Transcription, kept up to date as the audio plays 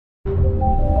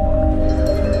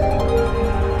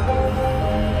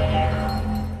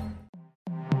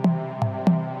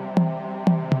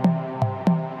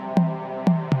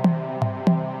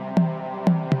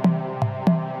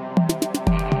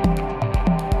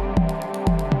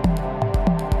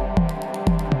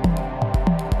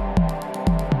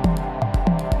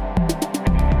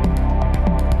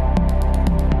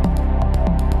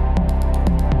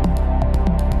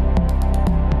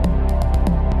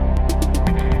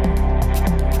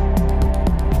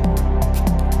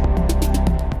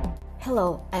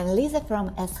Hello, I'm Lisa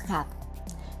from S-Hub.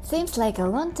 Seems like a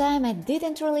long time I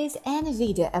didn't release any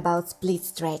video about split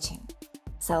stretching.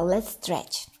 So let's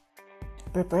stretch.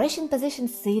 Preparation position: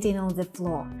 sitting on the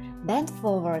floor, bend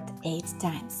forward 8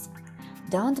 times.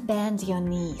 Don't bend your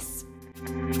knees.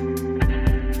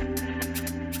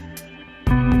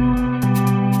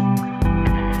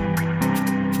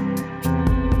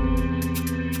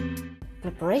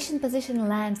 Preparation position: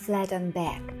 lying flat on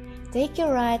back. Take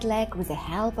your right leg with the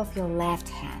help of your left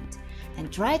hand and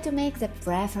try to make the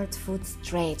preferred foot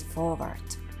straight forward.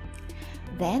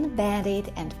 Then bend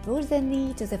it and push the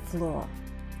knee to the floor.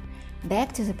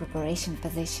 Back to the preparation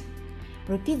position.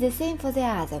 Repeat the same for the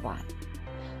other one.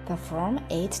 Perform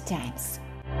 8 times.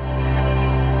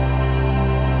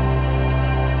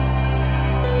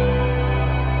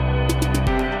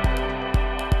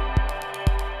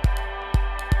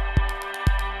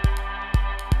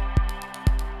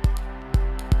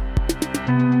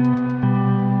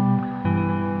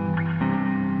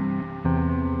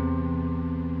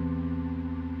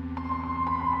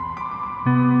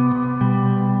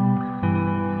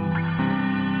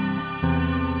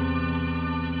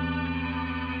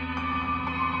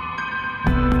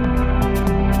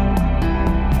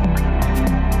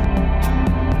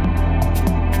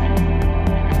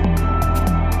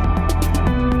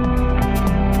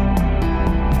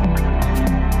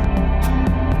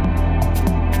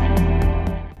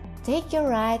 Take your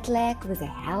right leg with the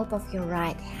help of your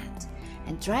right hand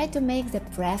and try to make the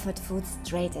preferred foot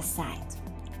straight aside.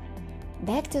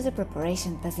 Back to the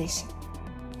preparation position.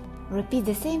 Repeat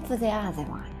the same for the other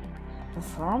one.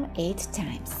 Perform 8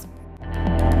 times.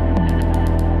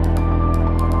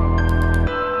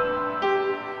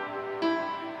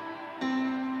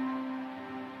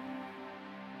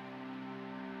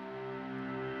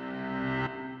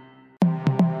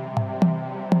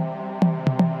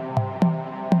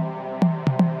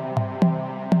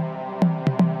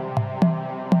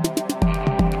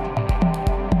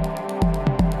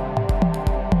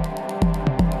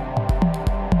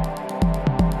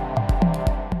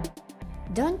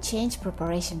 Don't change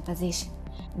preparation position.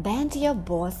 Bend your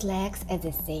both legs at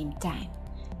the same time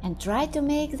and try to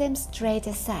make them straight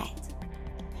aside.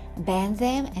 Bend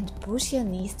them and push your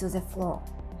knees to the floor.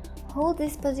 Hold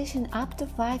this position up to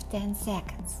 5-10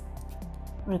 seconds.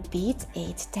 Repeat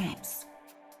 8 times.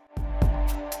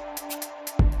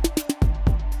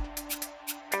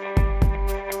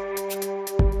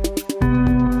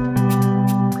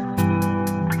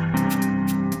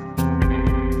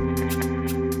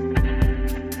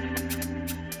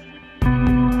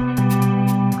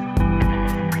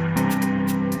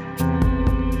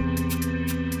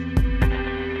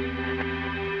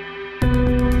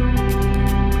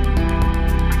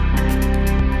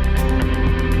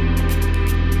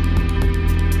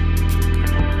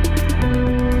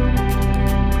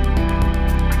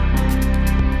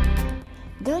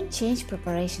 Don't change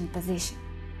preparation position.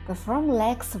 Perform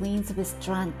leg swings with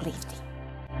strong lifting.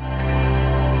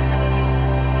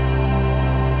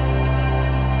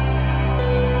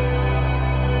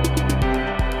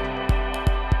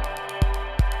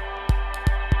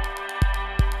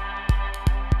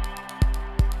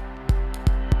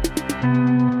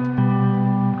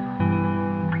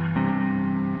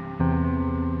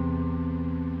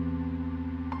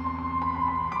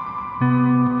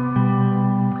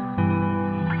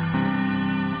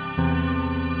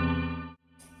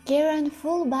 Carry on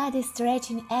full body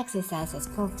stretching exercises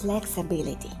for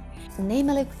flexibility,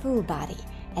 namely full body,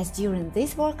 as during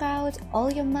this workout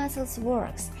all your muscles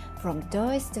works from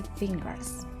toes to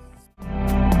fingers.